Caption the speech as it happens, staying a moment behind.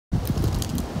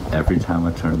every time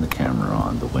I turn the camera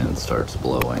on, the wind starts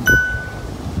blowing.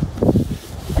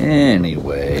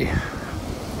 Anyway,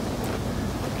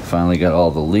 finally got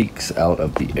all the leaks out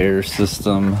of the air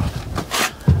system.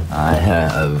 I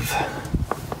have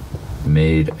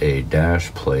made a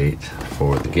dash plate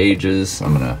for the gauges.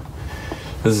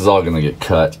 This is all gonna get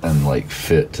cut and like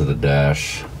fit to the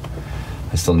dash.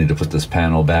 I still need to put this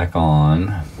panel back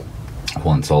on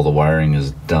once all the wiring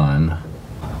is done.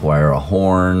 Wire a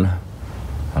horn.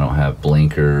 I don't have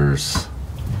blinkers.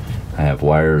 I have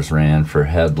wires ran for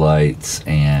headlights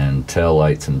and tail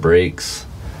lights and brakes.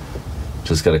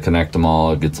 Just gotta connect them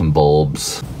all, get some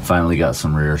bulbs. Finally got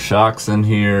some rear shocks in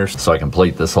here so I can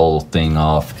plate this whole thing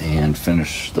off and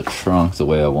finish the trunk the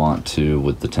way I want to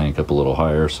with the tank up a little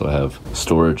higher so I have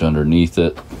storage underneath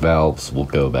it. Valves will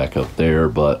go back up there,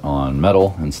 but on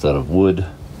metal instead of wood.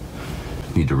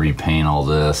 Need to repaint all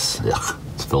this. Ugh,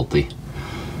 it's filthy.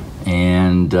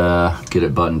 And get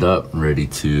it buttoned up and ready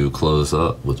to close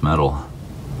up with metal.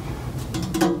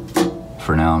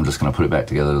 For now, I'm just gonna put it back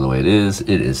together the way it is.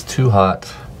 It is too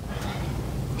hot.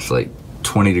 It's like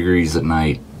 20 degrees at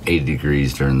night, 80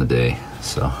 degrees during the day.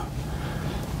 So,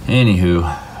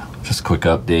 anywho, just a quick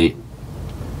update.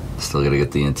 Still gotta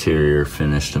get the interior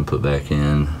finished and put back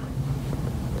in.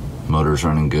 Motor's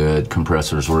running good,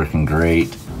 compressor's working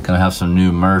great. Gonna have some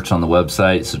new merch on the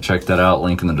website, so check that out,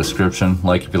 link in the description.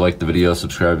 Like if you liked the video,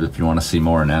 subscribe if you wanna see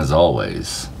more, and as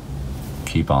always,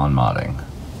 keep on modding.